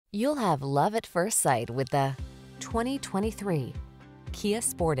You'll have love at first sight with the 2023 Kia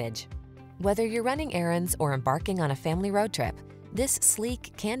Sportage. Whether you're running errands or embarking on a family road trip, this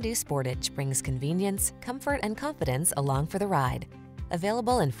sleek, can-do Sportage brings convenience, comfort, and confidence along for the ride.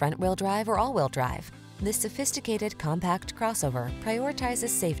 Available in front-wheel drive or all-wheel drive, this sophisticated compact crossover prioritizes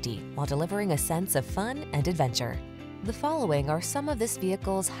safety while delivering a sense of fun and adventure. The following are some of this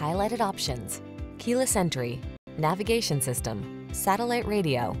vehicle's highlighted options: keyless entry, navigation system, satellite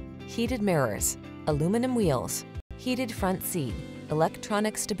radio, heated mirrors, aluminum wheels, heated front seat,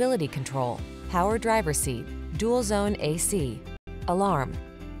 electronic stability control, power driver seat, dual zone AC, alarm.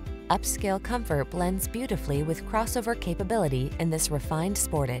 Upscale comfort blends beautifully with crossover capability in this refined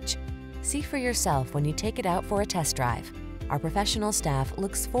Sportage. See for yourself when you take it out for a test drive. Our professional staff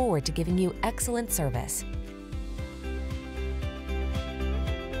looks forward to giving you excellent service.